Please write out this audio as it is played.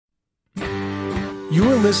You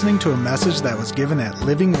are listening to a message that was given at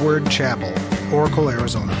Living Word Chapel, Oracle,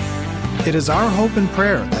 Arizona. It is our hope and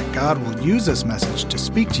prayer that God will use this message to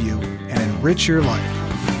speak to you and enrich your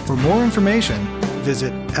life. For more information,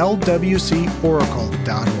 visit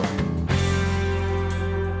lwcoracle.org.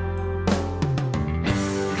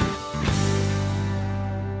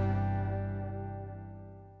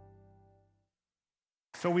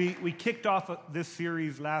 So we kicked off this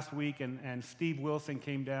series last week, and Steve Wilson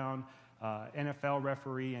came down, NFL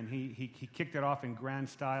referee, and he kicked it off in grand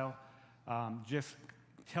style, just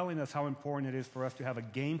telling us how important it is for us to have a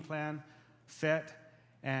game plan set.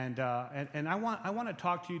 And I want to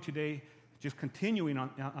talk to you today, just continuing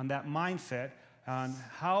on that mindset, on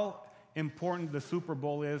how important the Super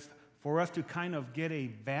Bowl is for us to kind of get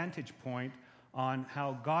a vantage point on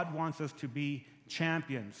how God wants us to be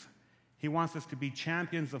champions. He wants us to be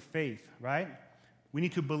champions of faith, right? We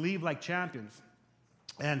need to believe like champions.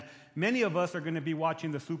 And many of us are going to be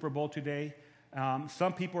watching the Super Bowl today.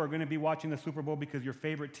 Some people are going to be watching the Super Bowl because your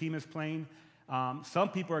favorite team is playing. Some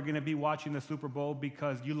people are going to be watching the Super Bowl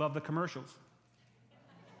because you love the commercials.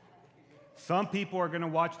 Some people are going to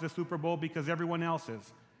watch the Super Bowl because everyone else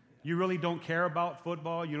is. You really don't care about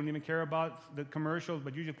football. You don't even care about the commercials,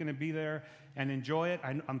 but you're just going to be there and enjoy it.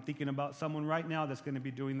 I'm thinking about someone right now that's going to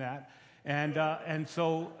be doing that.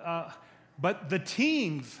 But the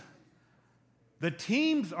teams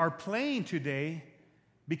are playing today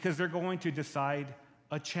because they're going to decide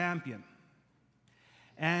a champion.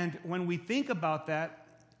 And when we think about that,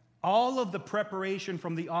 all of the preparation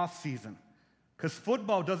from the off season, because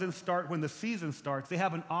football doesn't start when the season starts. They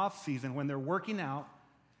have an off season when they're working out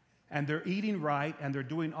and they're eating right and they're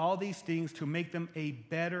doing all these things to make them a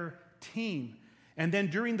better team. And then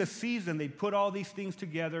during the season, they put all these things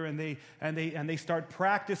together and they start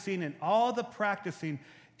practicing, and all the practicing,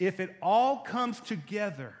 if it all comes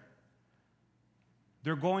together,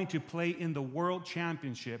 they're going to play in the World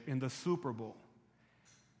Championship, in the Super Bowl.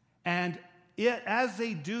 And as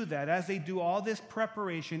they do that, as they do all this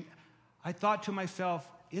preparation, I thought to myself,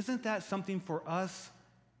 isn't that something for us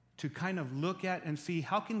to kind of look at and see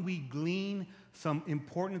how can we glean some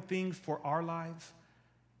important things for our lives?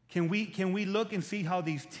 Can we look and see how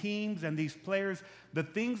these teams and these players, the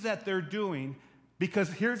things that they're doing, because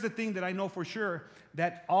here's the thing that I know for sure,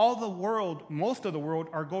 that all the world, most of the world,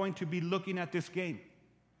 are going to be looking at this game.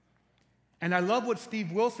 And I love what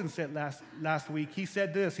Steve Wilson said last week. He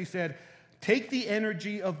said this, he said, take the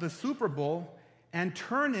energy of the Super Bowl and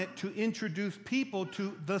turn it to introduce people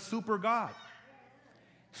to the super God.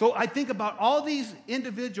 So I think about all these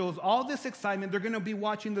individuals, all this excitement, they're going to be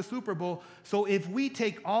watching the Super Bowl. So if we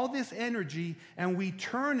take all this energy and we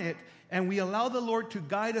turn it and we allow the Lord to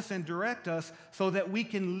guide us and direct us so that we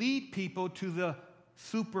can lead people to the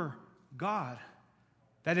super God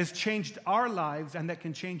that has changed our lives and that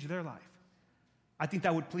can change their life, I think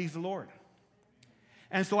that would please the Lord.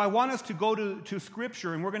 And so I want us to go to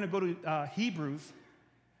Scripture, and we're going to go to Hebrews.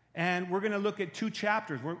 And we're going to look at two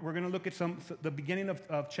chapters. We're going to look at the beginning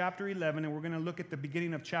of chapter 11, and we're going to look at the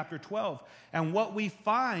beginning of chapter 12. And what we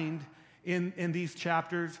find in these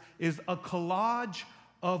chapters is a collage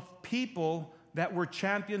of people that were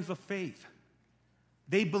champions of faith.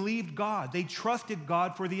 They believed God. They trusted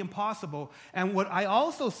God for the impossible. And what I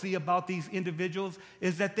also see about these individuals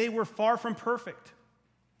is that they were far from perfect.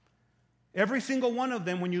 Every single one of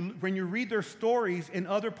them, when you read their stories in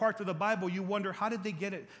other parts of the Bible, you wonder, how did they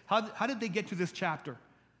get it? How did they get to this chapter?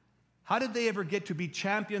 How did they ever get to be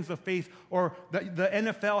champions of faith? Or the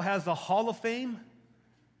NFL has the Hall of Fame.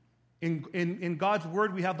 In God's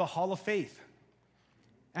Word, we have the Hall of Faith.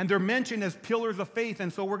 And they're mentioned as pillars of faith.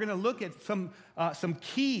 And so we're going to look at some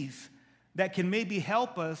keys that can maybe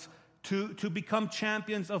help us to become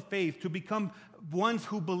champions of faith, to become ones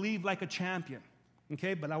who believe like a champion.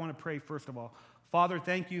 Okay, but I want to pray first of all. Father,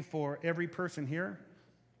 thank you for every person here.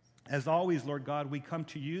 As always, Lord God, we come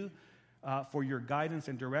to you for your guidance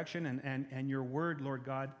and direction, and your word, Lord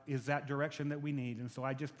God, is that direction that we need. And so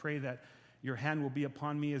I just pray that your hand will be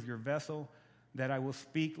upon me as your vessel, that I will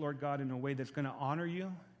speak, Lord God, in a way that's going to honor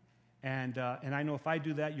you. And I know if I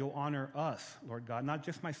do that, you'll honor us, Lord God, not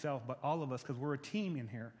just myself, but all of us, because we're a team in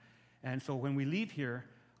here. And so when we leave here,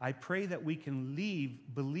 I pray that we can leave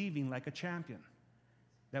believing like a champion.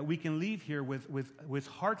 That we can leave here with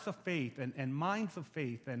hearts of faith and minds of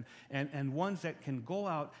faith and ones that can go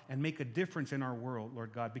out and make a difference in our world,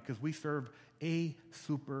 Lord God, because we serve a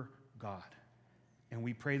super God. And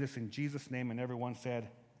we pray this in Jesus' name, and everyone said,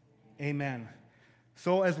 amen.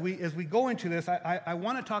 So as we go into this, I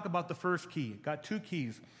want to talk about the first key. Got two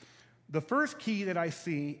keys. The first key that I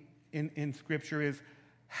see in Scripture is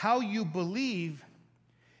how you believe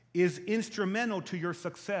is instrumental to your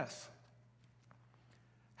success.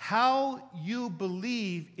 How you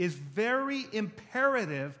believe is very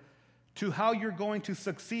imperative to how you're going to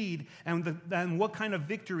succeed and what kind of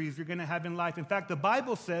victories you're going to have in life. In fact, the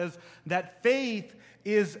Bible says that faith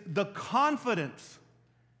is the confidence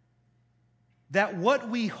that what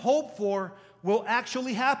we hope for will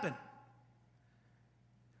actually happen.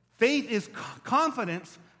 Faith is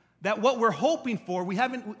confidence that what we're hoping for, we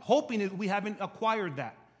haven't acquired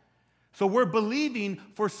that. So we're believing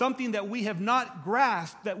for something that we have not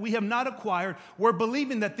grasped, that we have not acquired. We're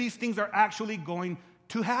believing that these things are actually going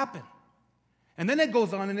to happen. And then it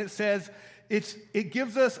goes on and it says, it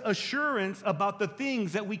gives us assurance about the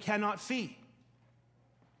things that we cannot see.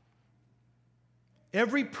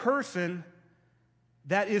 Every person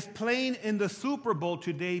that is playing in the Super Bowl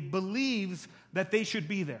today believes that they should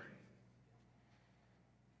be there.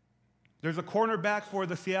 There's a cornerback for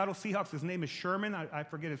the Seattle Seahawks. His name is Sherman. I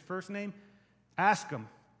forget his first name. Ask him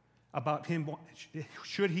about him.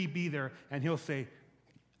 Should he be there? And he'll say,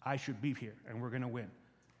 I should be here, and we're going to win.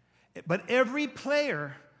 But every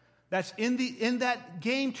player that's in that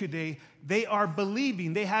game today, they are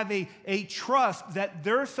believing. They have a trust that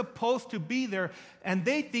they're supposed to be there, and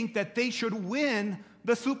they think that they should win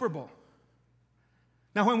the Super Bowl.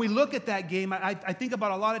 Now, when we look at that game, I think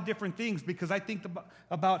about a lot of different things because I think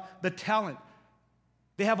about the talent.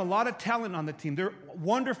 They have a lot of talent on the team. They're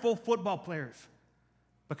wonderful football players.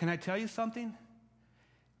 But can I tell you something?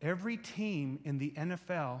 Every team in the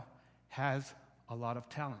NFL has a lot of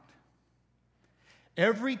talent.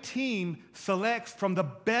 Every team selects from the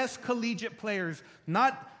best collegiate players,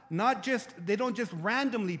 not just, they don't just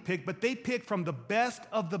randomly pick, but they pick from the best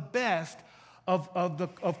of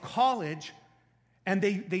college, and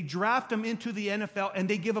they draft them into the NFL, and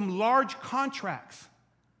they give them large contracts.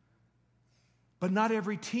 But not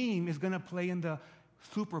every team is going to play in the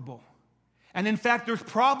Super Bowl. And in fact, there's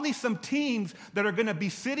probably some teams that are going to be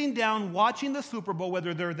sitting down watching the Super Bowl,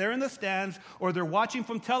 whether they're there in the stands or they're watching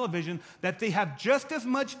from television, that they have just as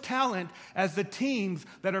much talent as the teams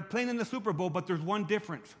that are playing in the Super Bowl, but there's one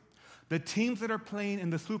difference. The teams that are playing in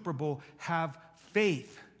the Super Bowl have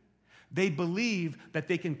faith. They believe that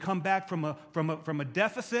they can come back from a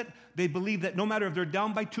deficit. They believe that no matter if they're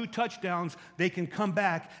down by 2 touchdowns, they can come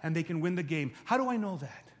back and they can win the game. How do I know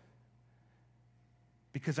that?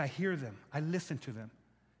 Because I hear them. I listen to them.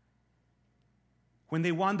 When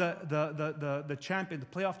they won the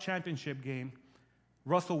playoff championship game,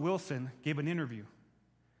 Russell Wilson gave an interview.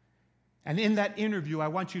 And in that interview, I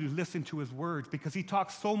want you to listen to his words because he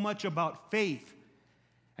talks so much about faith.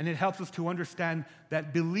 And it helps us to understand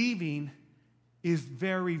that believing is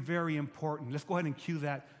very, very important. Let's go ahead and cue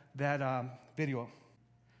that video.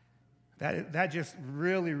 That just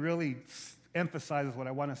really, really emphasizes what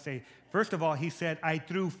I want to say. First of all, he said, I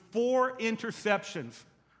threw 4 interceptions.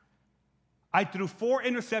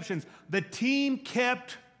 The team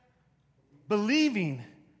kept believing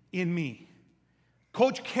in me.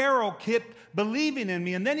 Coach Carroll kept believing in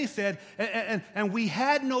me. And then he said, and we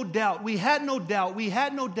had no doubt.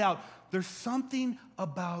 There's something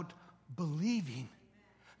about believing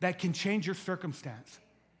that can change your circumstance.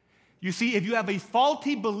 You see, if you have a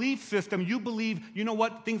faulty belief system, you believe, you know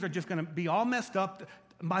what, things are just going to be all messed up.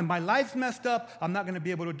 My life's messed up. I'm not going to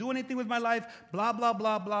be able to do anything with my life. Blah, blah,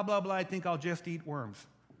 blah, blah, blah, blah. I think I'll just eat worms.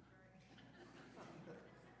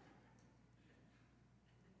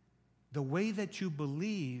 The way that you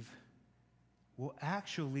believe will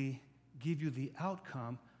actually give you the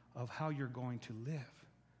outcome of how you're going to live.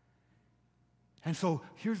 And so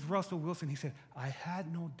here's Russell Wilson. He said, I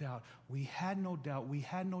had no doubt. We had no doubt.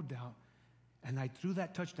 And I threw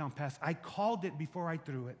that touchdown pass. I called it before I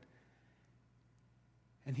threw it.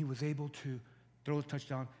 And he was able to throw the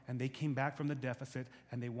touchdown, and they came back from the deficit,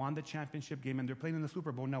 and they won the championship game, and they're playing in the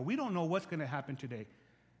Super Bowl. Now, we don't know what's going to happen today.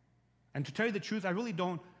 And to tell you the truth, I really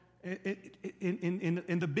don't.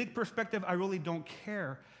 In the big perspective, I really don't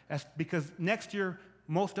care, because next year,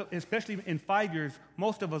 especially in 5 years,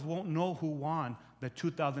 most of us won't know who won the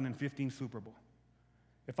 2015 Super Bowl.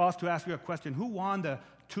 If I was to ask you a question, who won the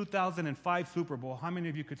 2005 Super Bowl, how many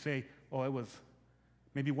of you could say, oh, it was,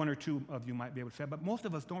 maybe 1 or 2 of you might be able to say, but most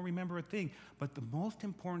of us don't remember a thing. But the most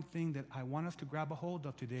important thing that I want us to grab a hold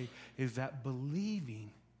of today is that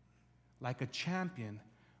believing like a champion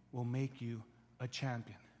will make you a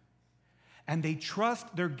champion. And they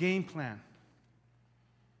trust their game plan.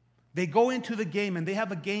 They go into the game and they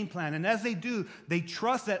have a game plan. And as they do, they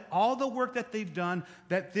trust that all the work that they've done,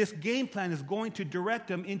 that this game plan is going to direct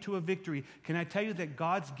them into a victory. Can I tell you that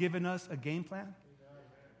God's given us a game plan?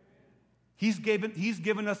 He's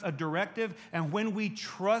given us a directive, and when we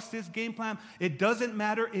trust His game plan, it doesn't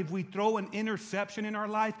matter if we throw an interception in our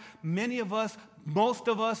life. Many of us, most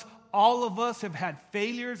of us, all of us have had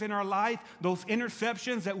failures in our life, those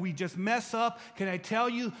interceptions that we just mess up. Can I tell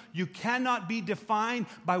you, you cannot be defined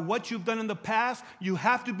by what you've done in the past. You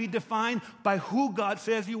have to be defined by who God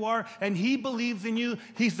says you are, and He believes in you.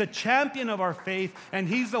 He's the champion of our faith, and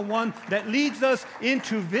He's the one that leads us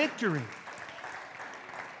into victory.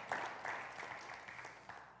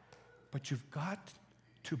 But you've got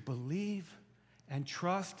to believe and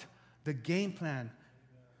trust the game plan.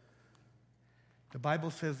 The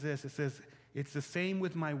Bible says this. It says, it's the same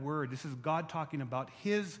with my word. This is God talking about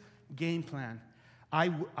His game plan.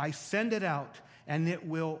 I send it out, and it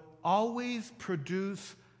will always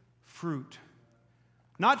produce fruit.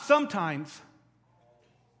 Not sometimes.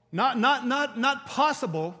 Not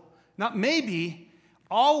possible. Not maybe.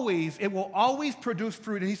 Always, it will always produce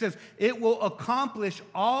fruit. And He says, it will accomplish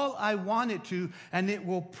all I want it to, and it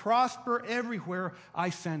will prosper everywhere I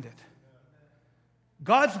send it.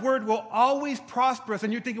 God's word will always prosper us.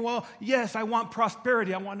 And you're thinking, well, yes, I want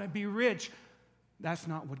prosperity. I want to be rich. That's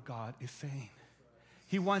not what God is saying.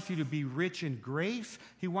 He wants you to be rich in grace.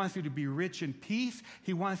 He wants you to be rich in peace.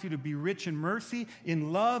 He wants you to be rich in mercy,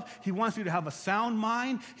 in love. He wants you to have a sound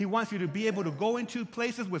mind. He wants you to be able to go into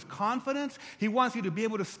places with confidence. He wants you to be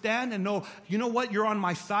able to stand and know, you know what, you're on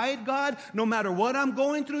my side, God. No matter what I'm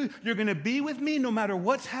going through, you're going to be with me no matter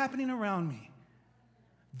what's happening around me.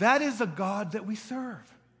 That is the God that we serve.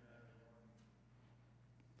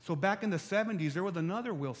 So back in the 70s, there was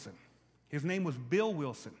another Wilson. His name was Bill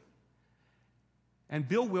Wilson. And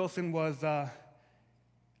Bill Wilson was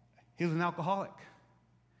he was an alcoholic.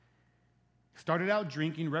 Started out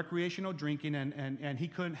drinking, recreational drinking, and he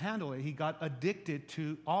couldn't handle it. He got addicted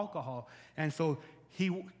to alcohol. And so he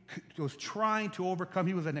was trying to overcome.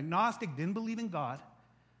 He was an agnostic, didn't believe in God.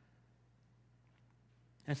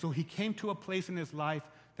 And so he came to a place in his life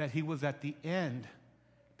that he was at the end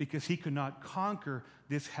because he could not conquer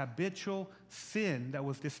this habitual sin that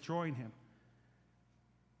was destroying him.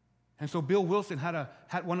 And so Bill Wilson had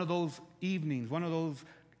one of those evenings, one of those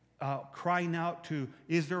crying out to,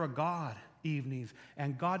 is there a God evenings?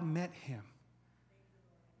 And God met him.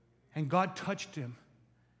 And God touched him.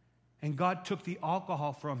 And God took the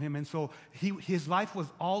alcohol from him. And so his life was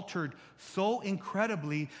altered so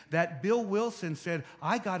incredibly that Bill Wilson said,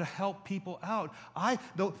 I got to help people out.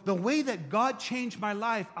 The way that God changed my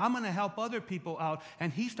life, I'm going to help other people out.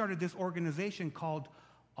 And he started this organization called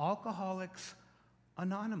Alcoholics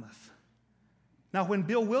Anonymous. Now, when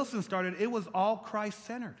Bill Wilson started, it was all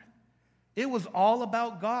Christ-centered. It was all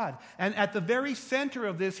about God. And at the very center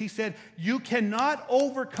of this, he said, you cannot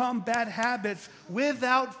overcome bad habits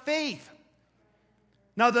without faith.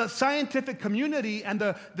 Now, the scientific community and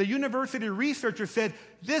the university researchers said,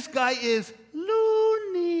 this guy is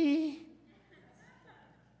loony.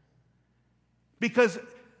 Because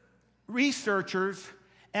researchers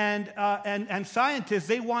and scientists,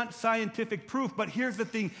 they want scientific proof. But here's the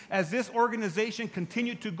thing. As this organization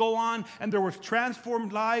continued to go on and there was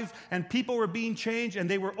transformed lives and people were being changed and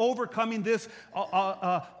they were overcoming these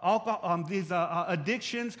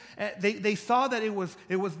addictions, they saw that it was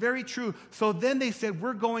very true. So then they said,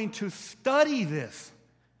 we're going to study this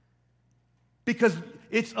because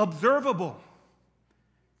it's observable.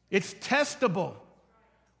 It's testable.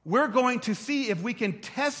 We're going to see if we can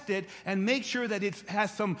test it and make sure that it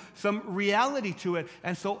has some reality to it.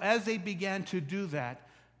 And so as they began to do that,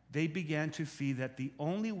 they began to see that the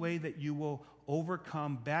only way that you will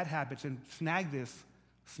overcome bad habits, and snag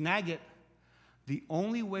it, the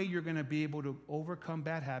only way you're going to be able to overcome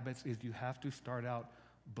bad habits is you have to start out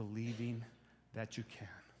believing that you can.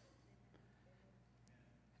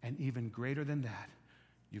 And even greater than that,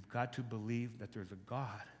 you've got to believe that there's a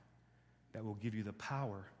God that will give you the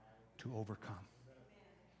power to overcome.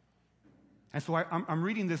 And so I'm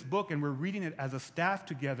reading this book, and we're reading it as a staff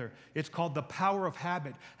together. It's called The Power of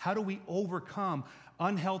Habit. How do we overcome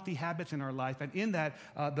unhealthy habits in our life? And in that,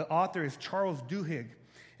 the author is Charles Duhigg.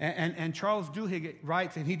 And Charles Duhigg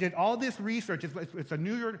writes, and he did all this research. It's a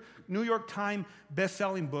New York Times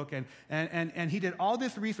best-selling book, and he did all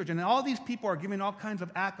this research, and all these people are giving all kinds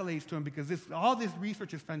of accolades to him because all this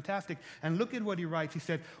research is fantastic. And look at what he writes. He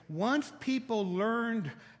said, once people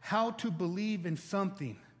learned how to believe in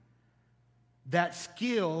something, that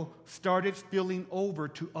skill started spilling over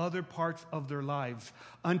to other parts of their lives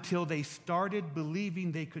until they started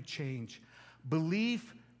believing they could change.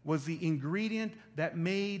 Belief was the ingredient that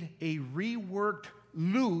made a reworked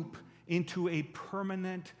loop into a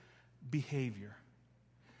permanent behavior.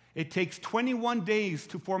 It takes 21 days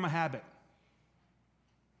to form a habit.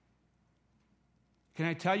 Can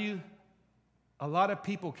I tell you, a lot of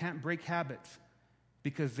people can't break habits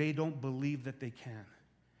because they don't believe that they can.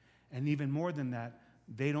 And even more than that,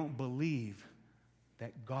 they don't believe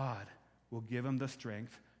that God will give them the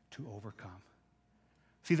strength to overcome.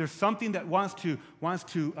 See, there's something that wants to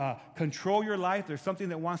control your life. There's something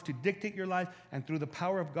that wants to dictate your life. And through the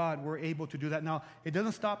power of God, we're able to do that. Now, it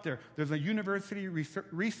doesn't stop there. There's a university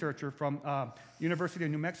researcher from University of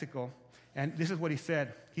New Mexico. And this is what he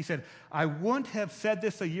said. He said, I wouldn't have said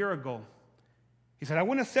this a year ago. He said, I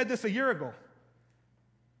wouldn't have said this a year ago.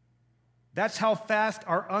 That's how fast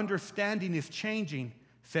our understanding is changing,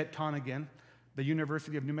 said Tonigan, the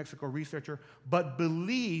University of New Mexico researcher. But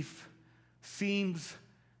belief seems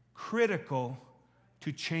critical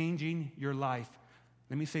to changing your life.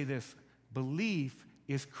 Let me say this. Belief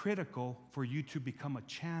is critical for you to become a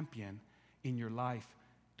champion in your life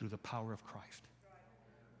through the power of Christ.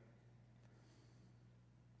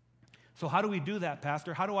 So how do we do that,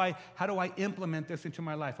 Pastor? How do I implement this into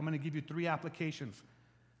my life? I'm going to give you 3 applications.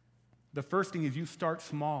 The first thing is you start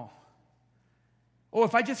small. Oh,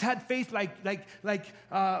 if I just had faith like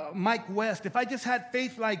Mike West, if I just had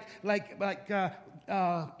faith like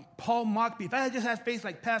Paul Mockbee, if I just had faith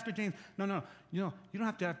like Pastor James, no, you don't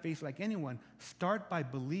have to have faith like anyone. Start by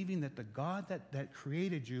believing that the God that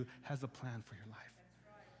created you has a plan for your life,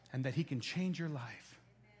 and that He can change your life.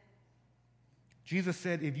 Jesus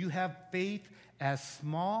said, if you have faith as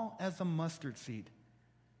small as a mustard seed,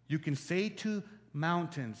 you can say to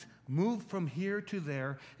mountains, move from here to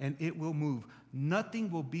there, and it will move.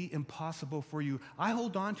 Nothing will be impossible for you. I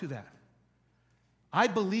hold on to that. I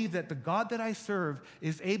believe that the God that I serve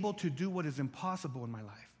is able to do what is impossible in my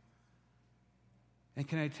life. And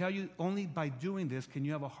can I tell you, only by doing this can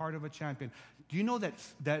you have a heart of a champion. Do you know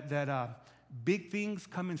that big things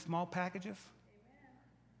come in small packages?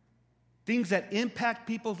 Things that impact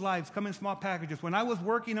people's lives come in small packages. When I was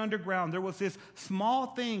working underground, there was this small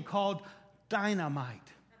thing called dynamite.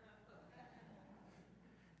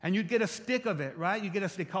 And you'd get a stick of it, right? You get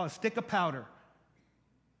they call it a stick of powder.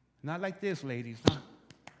 Not like this, ladies.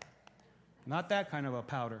 Not that kind of a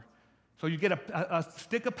powder. So you get a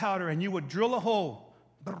stick of powder, and you would drill a hole.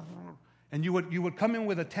 And you would come in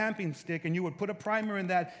with a tamping stick, and you would put a primer in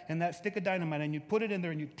that stick of dynamite, and you put it in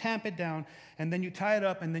there, and you tamp it down, and then you tie it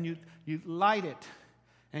up, and then you light it.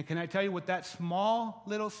 And can I tell you what that small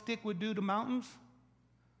little stick would do to mountains?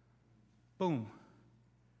 Boom.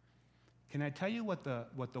 Can I tell you what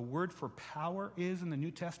the word for power is in the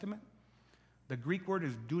New Testament? The Greek word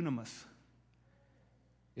is dunamis.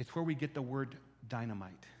 It's where we get the word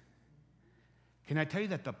dynamite. Can I tell you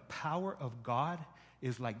that the power of God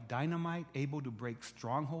is like dynamite, able to break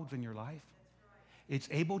strongholds in your life? It's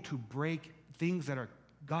able to break things that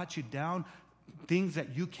got you down, things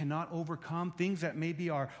that you cannot overcome, things that maybe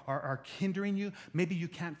are hindering you. Maybe you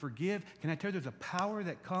can't forgive. Can I tell you there's a power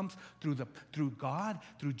that comes through God,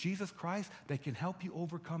 through Jesus Christ, that can help you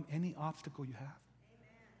overcome any obstacle you have?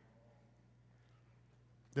 Amen.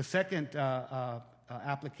 The second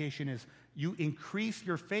application is you increase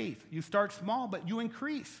your faith. You start small, but you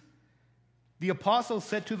increase. The apostles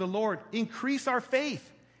said to the Lord, increase our faith.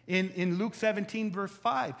 In Luke 17, verse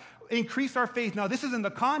 5. Increase our faith. Now, this is in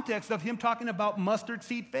the context of him talking about mustard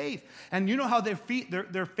seed faith. And you know how their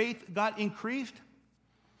faith got increased?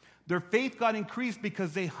 Their faith got increased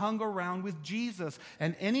because they hung around with Jesus.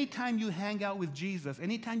 And anytime you hang out with Jesus,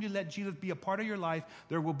 anytime you let Jesus be a part of your life,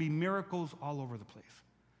 there will be miracles all over the place.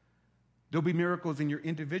 There'll be miracles in your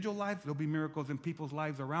individual life. There'll be miracles in people's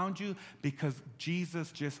lives around you because Jesus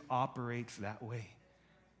just operates that way.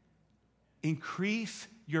 Increase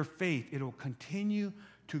your faith. It'll continue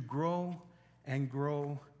to grow and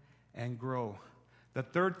grow and grow. The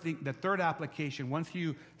third application, once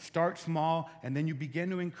you start small and then you begin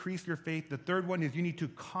to increase your faith, the third one is you need to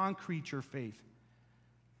concrete your faith.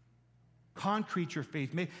 Concrete your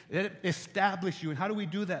faith. Let it establish you. And how do we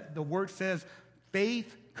do that? The word says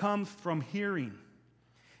faith comes from hearing,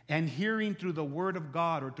 and hearing through the word of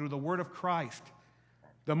God or through the word of Christ.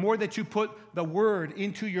 The more that you put the word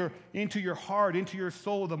into your heart, into your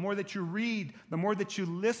soul, the more that you read, the more that you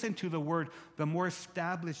listen to the word, the more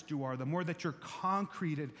established you are, the more that you're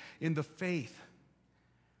concreted in the faith.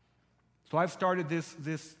 So I've started this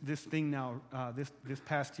thing now, this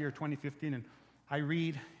past year, 2015, and I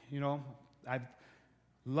read, I've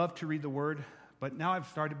loved to read the word, but now I've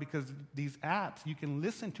started because these apps, you can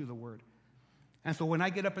listen to the word. And so when I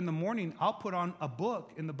get up in the morning, I'll put on a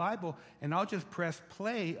book in the Bible, and I'll just press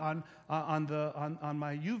play on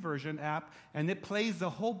my YouVersion app, and it plays the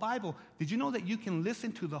whole Bible. Did you know that you can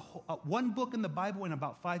listen to the whole, one book in the Bible in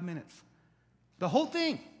about 5 minutes? The whole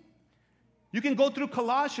thing. You can go through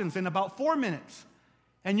Colossians in about 4 minutes.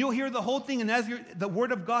 And you'll hear the whole thing, and as the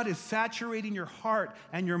Word of God is saturating your heart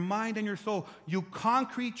and your mind and your soul, you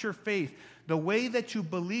concrete your faith. The way that you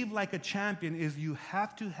believe like a champion is you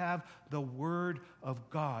have to have the Word of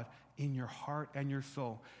God in your heart and your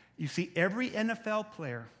soul. You see, every NFL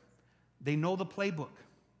player, they know the playbook.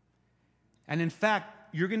 And in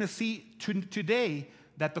fact, you're going to see today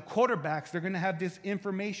that the quarterbacks, they're going to have this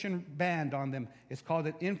information band on them. It's called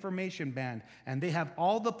an information band. And they have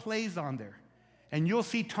all the plays on there. And you'll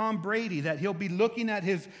see Tom Brady that he'll be looking at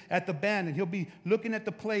the band and he'll be looking at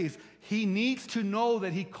the plays. He needs to know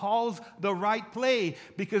that he calls the right play,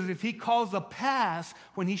 because if he calls a pass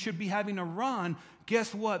when he should be having a run,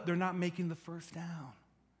 guess what? They're not making the first down.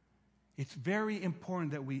 It's very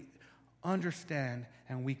important that we understand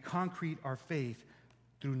and we concrete our faith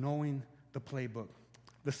through knowing the playbook.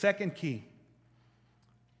 The second key,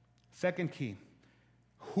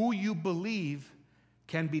 who you believe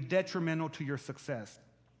can be detrimental to your success.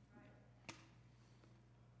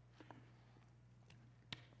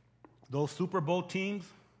 Those Super Bowl teams,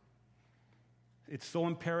 it's so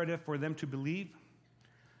imperative for them to believe,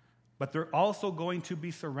 but they're also going to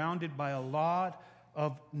be surrounded by a lot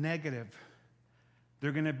of negative.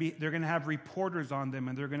 They're going to have reporters on them,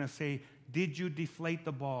 and they're going to say, "Did you deflate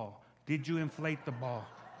the ball? Did you inflate the ball?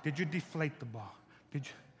 Did you deflate the ball? Did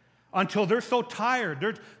you?" Until they're so tired.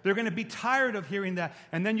 They're going to be tired of hearing that.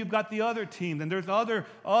 And then you've got the other team, and there's other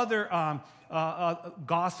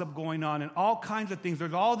gossip going on and all kinds of things.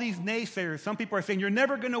 There's all these naysayers. Some people are saying, you're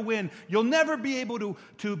never going to win. You'll never be able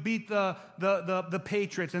to beat the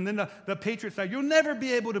Patriots. And then the Patriots say, you'll never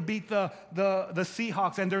be able to beat the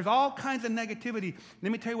Seahawks. And there's all kinds of negativity.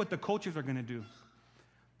 Let me tell you what the coaches are going to do.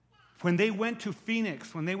 When they went to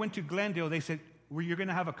Phoenix, when they went to Glendale, they said, well, you're going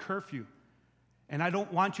to have a curfew. And I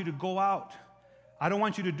don't want you to go out. I don't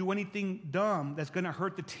want you to do anything dumb that's going to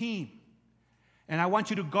hurt the team. And I want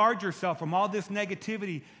you to guard yourself from all this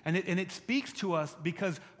negativity. And it speaks to us,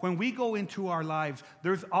 because when we go into our lives,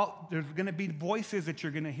 there's going to be voices that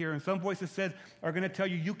you're going to hear. And some voices are going to tell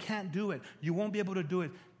you, you can't do it. You won't be able to do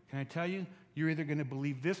it. Can I tell you? You're either going to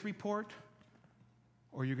believe this report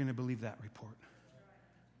or you're going to believe that report.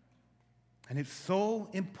 And it's so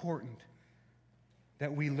important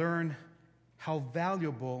that we learn how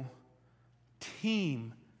valuable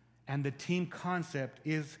team and the team concept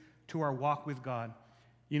is to our walk with God.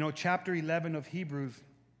 You know, chapter 11 of Hebrews,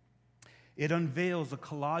 it unveils a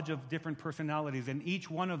collage of different personalities, and each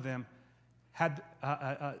one of them had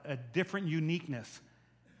a different uniqueness.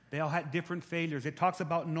 They all had different failures. It talks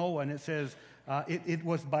about Noah, and it says, it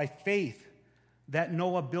was by faith that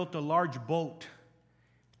Noah built a large boat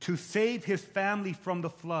to save his family from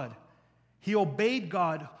the flood. He obeyed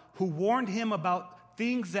God, who warned him about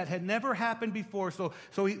things that had never happened before. So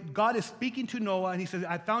God is speaking to Noah, and he says,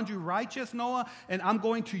 I found you righteous, Noah, and I'm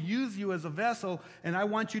going to use you as a vessel, and I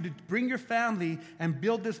want you to bring your family and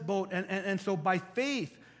build this boat. And so by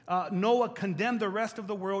faith, Noah condemned the rest of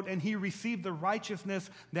the world, and he received the righteousness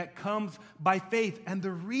that comes by faith. And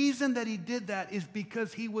the reason that he did that is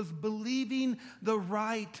because he was believing the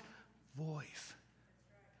right voice.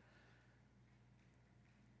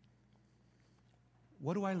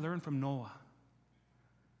 What do I learn from Noah?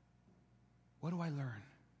 What do I learn?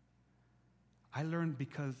 I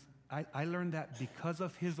learned that because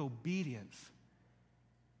of his obedience,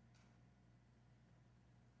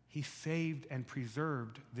 he saved and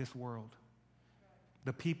preserved this world,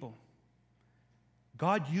 the people.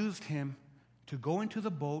 God used him to go into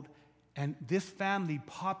the boat, and this family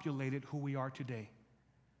populated who we are today.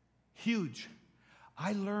 Huge.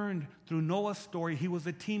 I learned through Noah's story, he was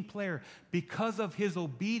a team player. Because of his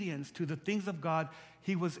obedience to the things of God,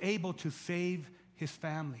 he was able to save his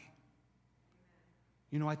family.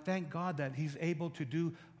 You know, I thank God that he's able to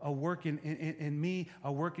do a work in me,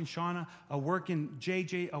 a work in Shauna, a work in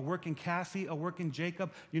JJ, a work in Cassie, a work in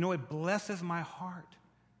Jacob. You know, it blesses my heart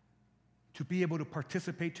to be able to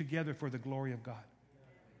participate together for the glory of God.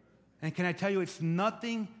 And can I tell you, it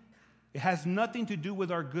has nothing to do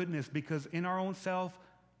with our goodness, because in our own self,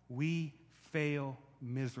 we fail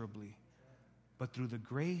miserably. But through the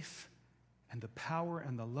grace and the power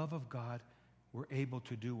and the love of God, we're able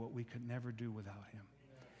to do what we could never do without him.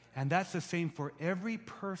 And that's the same for every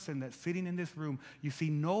person that's sitting in this room. You see,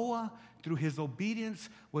 Noah, through his obedience,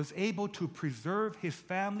 was able to preserve his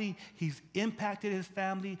family. He's impacted his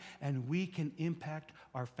family, and we can impact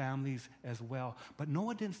our families as well. But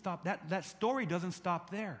Noah didn't stop. That story doesn't stop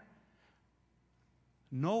there.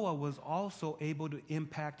 Noah was also able to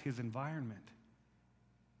impact his environment.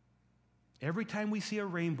 Every time we see a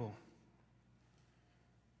rainbow,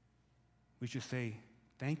 we should say,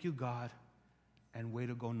 thank you, God, and way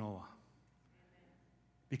to go, Noah.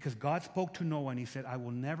 Because God spoke to Noah and he said, I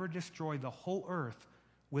will never destroy the whole earth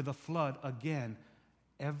with a flood again,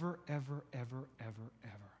 ever, ever, ever, ever,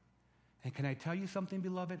 ever. And can I tell you something,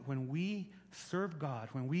 beloved? When we serve God,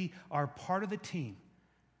 when we are part of the team,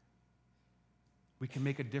 we can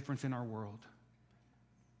make a difference in our world.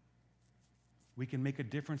 We can make a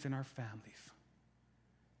difference in our families.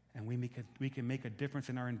 And we can make a difference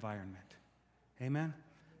in our environment. Amen?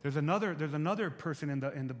 There's another person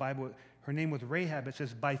in the Bible. Her name was Rahab. It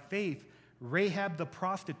says, by faith, Rahab the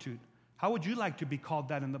prostitute. How would you like to be called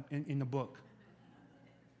that in the book?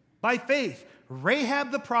 By faith,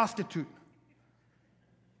 Rahab the prostitute.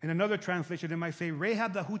 In another translation, it might say,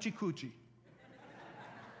 Rahab the hoochie coochie.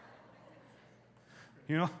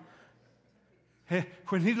 You know?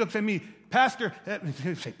 When he looks at me, Pastor,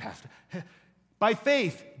 say Pastor. By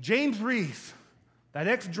faith, James Reese, that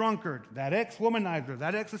ex-drunkard, that ex-womanizer,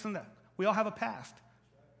 that ex-this and that. We all have a past.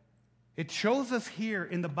 It shows us here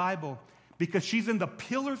in the Bible, because she's in the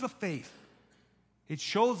pillars of faith, it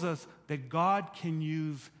shows us that God can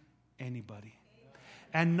use anybody.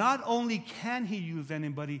 And not only can he use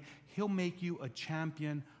anybody, he'll make you a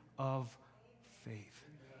champion of faith.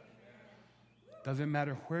 Doesn't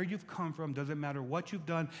matter where you've come from, doesn't matter what you've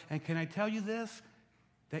done. And can I tell you this?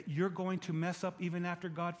 That you're going to mess up even after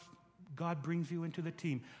God brings you into the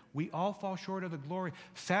team. We all fall short of the glory.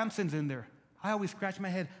 Samson's in there. I always scratch my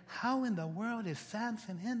head. How in the world is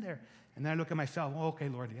Samson in there? And then I look at myself. Oh, okay,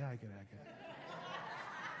 Lord, yeah, I get it.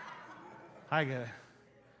 I get it.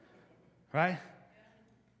 Right?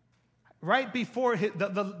 Right before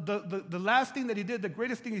the last thing that he did, the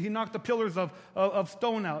greatest thing, he knocked the pillars of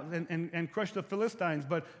stone out and crushed the Philistines.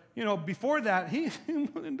 But, before that, he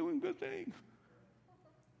wasn't doing good things.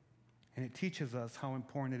 And it teaches us how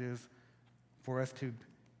important it is for us to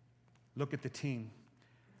look at the team.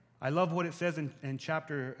 I love what it says in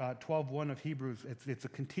chapter 12:1 of Hebrews. It's a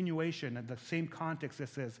continuation of the same context.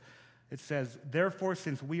 It says, therefore,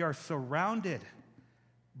 since we are surrounded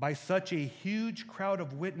by such a huge crowd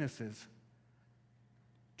of witnesses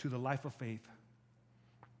to the life of faith.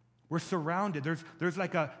 We're surrounded. There's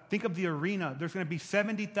like think of the arena. There's going to be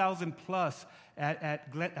 70,000 plus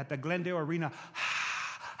at the Glendale Arena.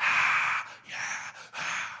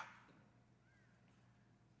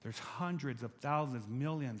 There's hundreds of thousands,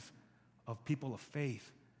 millions of people of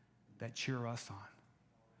faith that cheer us on.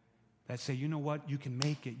 That say, you know what? You can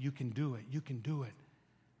make it. You can do it. You can do it.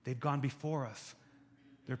 They've gone before us.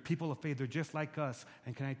 They're people of faith. They're just like us.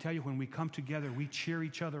 And can I tell you, when we come together, we cheer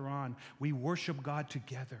each other on. We worship God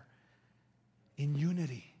together in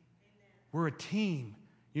unity. We're a team.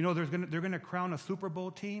 They're going to crown a Super Bowl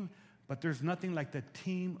team, but there's nothing like the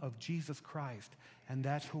team of Jesus Christ, and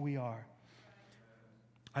that's who we are.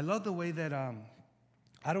 I love the way that,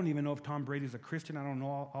 I don't even know if Tom Brady's a Christian. I don't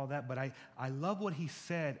know all that, but I love what he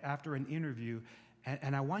said after an interview.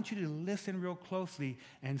 And I want you to listen real closely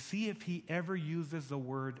and see if he ever uses the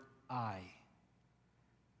word I.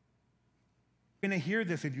 You're going to hear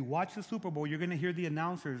this. If you watch the Super Bowl, you're going to hear the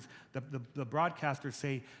announcers, the broadcasters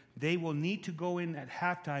say they will need to go in at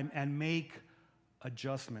halftime and make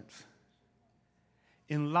adjustments.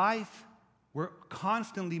 In life, we're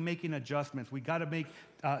constantly making adjustments. We got to make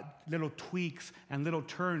little tweaks and little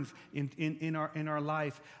turns in our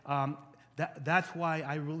life. That's why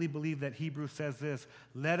I really believe that Hebrews says this: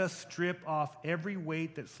 let us strip off every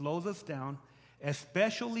weight that slows us down,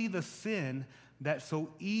 especially the sin that so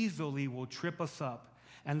easily will trip us up,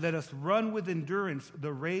 and let us run with endurance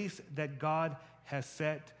the race that God has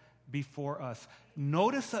set before us.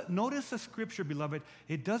 Notice the scripture, beloved.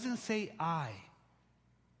 It doesn't say I.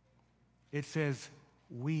 It says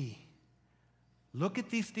we. Look at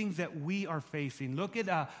these things that we are facing. Look at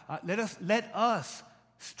let us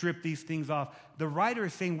strip these things off. The writer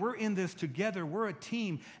is saying we're in this together. We're a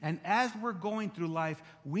team. And as we're going through life,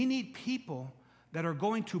 we need people that are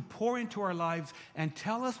going to pour into our lives and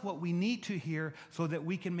tell us what we need to hear so that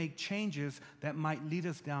we can make changes that might lead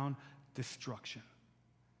us down destruction.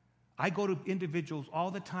 I go to individuals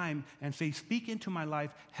all the time and say, speak into my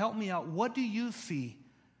life. Help me out. What do you see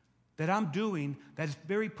that I'm doing that is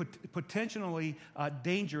very potentially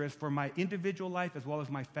dangerous for my individual life as well as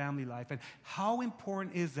my family life? And how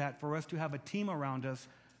important is that for us to have a team around us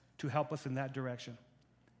to help us in that direction?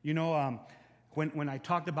 When I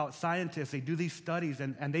talked about scientists, they do these studies,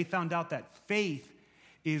 and they found out that faith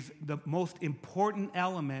is the most important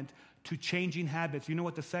element to changing habits. You know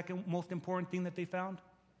what the second most important thing that they found?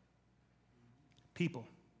 People.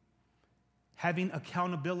 Having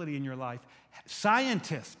accountability in your life.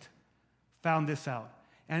 Scientists found this out.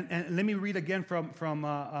 And let me read again from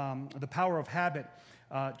The Power of Habit.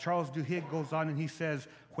 Charles DuhiggApplication1 goes on and he says,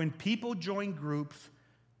 when people join groups,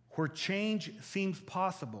 where change seems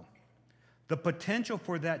possible, the potential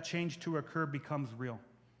for that change to occur becomes real.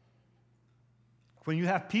 When you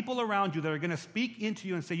have people around you that are going to speak into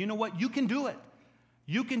you and say, you know what, you can do it.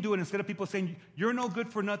 You can do it, instead of people saying, you're no good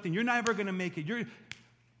for nothing, you're never going to make it.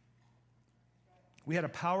 We had a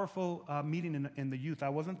powerful meeting in the youth. I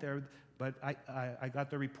wasn't there, but I got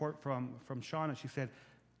the report from Shauna. She said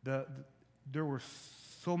there were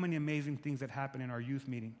so many amazing things that happened in our youth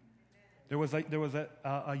meeting. There was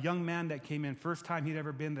a young man that came in, first time he'd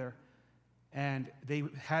ever been there, and they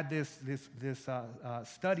had this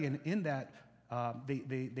study, and in that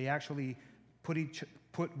they actually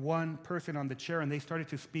put one person on the chair, and they started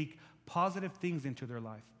to speak positive things into their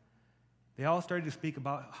life. They all started to speak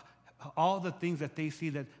about all the things that they see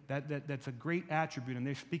that's a great attribute, and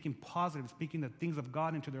they're speaking positive, speaking the things of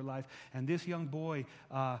God into their life. And this young boy,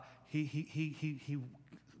 he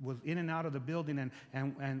was in and out of the building,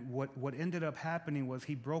 and what ended up happening was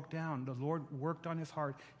he broke down. The Lord worked on his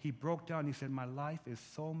heart. He broke down. He said, my life is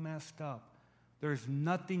so messed up. There's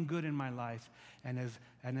nothing good in my life. And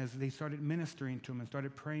as they started ministering to him and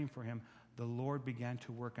started praying for him, the Lord began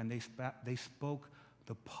to work, and they spoke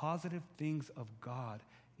the positive things of God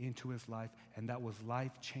into his life, and that was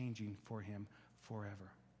life-changing for him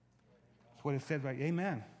forever. That's what it said, right?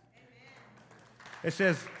 Amen. It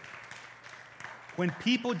says, when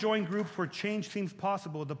people join groups where change seems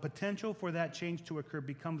possible, the potential for that change to occur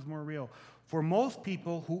becomes more real. For most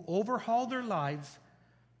people who overhaul their lives,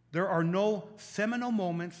 there are no seminal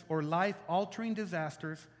moments or life-altering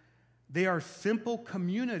disasters. They are simple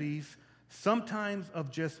communities, sometimes of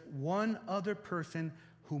just one other person,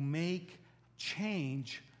 who make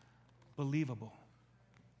change believable.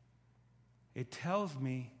 It tells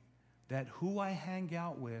me that who I hang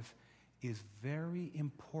out with is very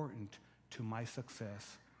important to my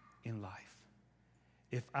success in life.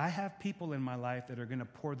 If I have people in my life that are going to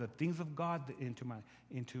pour the things of God into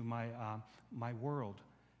my world,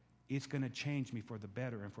 it's going to change me for the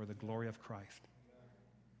better and for the glory of Christ.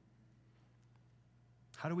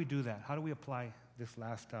 How do we do that? How do we apply this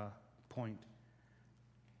last point?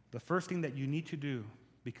 The first thing that you need to do,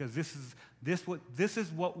 because this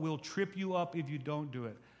is what will trip you up if you don't do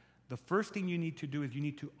it. The first thing you need to do is you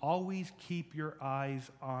need to always keep your eyes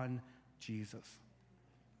on Jesus.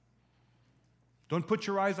 Don't put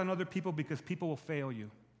your eyes on other people, because people will fail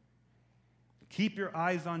you. Keep your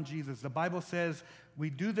eyes on Jesus. The Bible says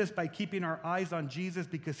we do this by keeping our eyes on Jesus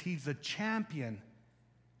because he's the champion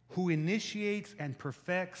who initiates and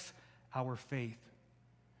perfects our faith.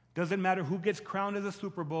 Doesn't matter who gets crowned as a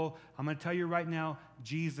Super Bowl, I'm going to tell you right now,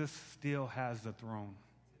 Jesus still has the throne.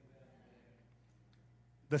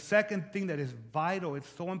 The second thing that is vital, it's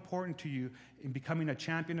so important to you in becoming a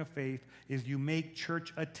champion of faith, is you make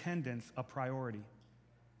church attendance a priority.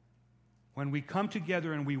 When we come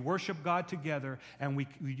together and we worship God together and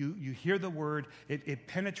you hear the word, it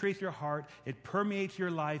penetrates your heart, it permeates your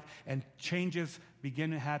life, and changes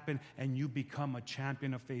begin to happen, and you become a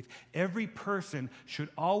champion of faith. Every person should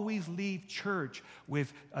always leave church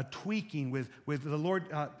with a tweaking, with the Lord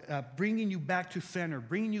bringing you back to center,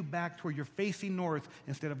 bringing you back to where you're facing north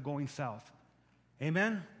instead of going south.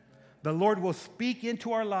 Amen? The Lord will speak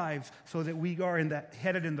into our lives so that we are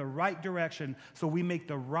headed in the right direction, so we make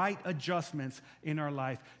the right adjustments in our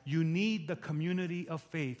life. You need the community of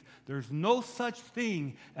faith. There's no such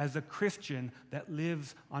thing as a Christian that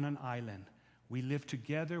lives on an island. We live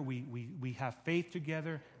together. We have faith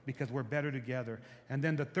together because we're better together. And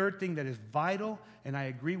then the third thing that is vital, and I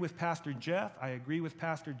agree with Pastor Jeff,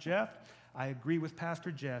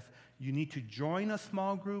 you need to join a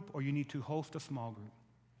small group or you need to host a small group.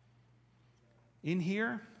 In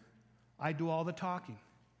here, I do all the talking,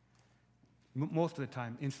 most of the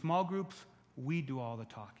time. In small groups, we do all the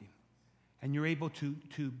talking. And you're able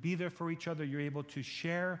to be there for each other. You're able to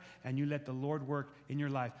share, and you let the Lord work in your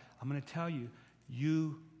life. I'm going to tell you,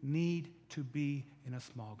 you need to be in a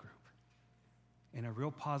small group in a real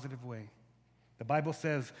positive way. The Bible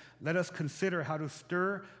says, let us consider how to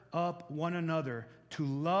stir up one another to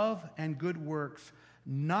love and good works,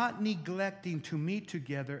 not neglecting to meet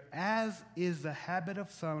together, as is the habit of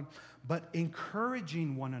some, but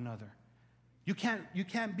encouraging one another. You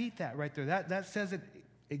can't beat that right there. That says it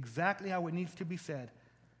exactly how it needs to be said.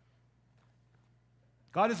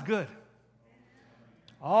 God is good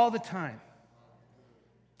all the time.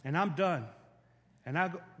 And I'm done. And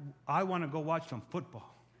I want to go watch some football.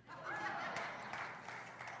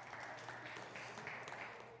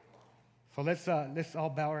 So let's all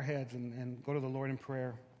bow our heads and go to the Lord in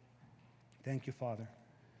prayer. Thank you, Father.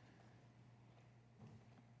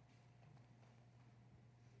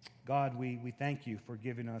 God, we thank you for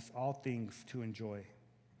giving us all things to enjoy.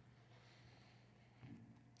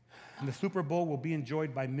 And the Super Bowl will be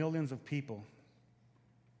enjoyed by millions of people.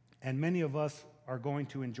 And many of us are going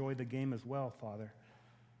to enjoy the game as well, Father.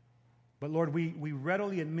 But Lord, we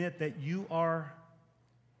readily admit that you are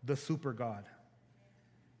the super God.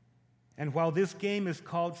 And while this game is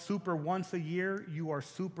called super once a year, you are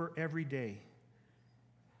super every day.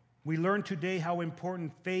 We learned today how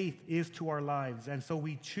important faith is to our lives, and so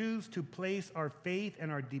we choose to place our faith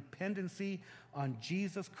and our dependency on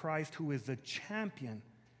Jesus Christ, who is the champion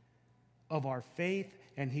of our faith,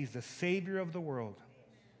 and he's the Savior of the world.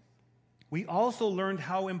 We also learned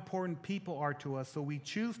how important people are to us, so we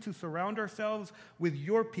choose to surround ourselves with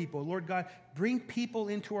your people. Lord God, bring people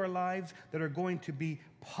into our lives that are going to be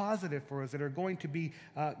positive for us, that are going to be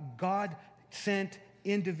God-sent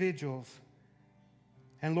individuals.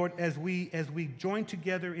 And Lord, as we join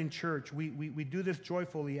together in church, we do this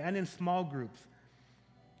joyfully, and in small groups.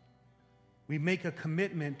 We make a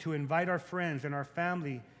commitment to invite our friends and our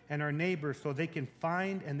family and our neighbors so they can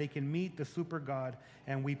find and they can meet the super God.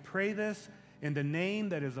 And we pray this in the name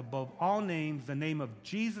that is above all names, the name of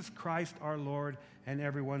Jesus Christ our Lord. And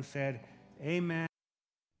everyone said, amen.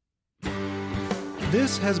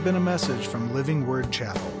 This has been a message from Living Word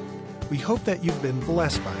Chapel. We hope that you've been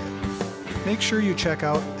blessed by it. Make sure you check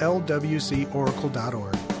out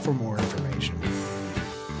lwcoracle.org for more information.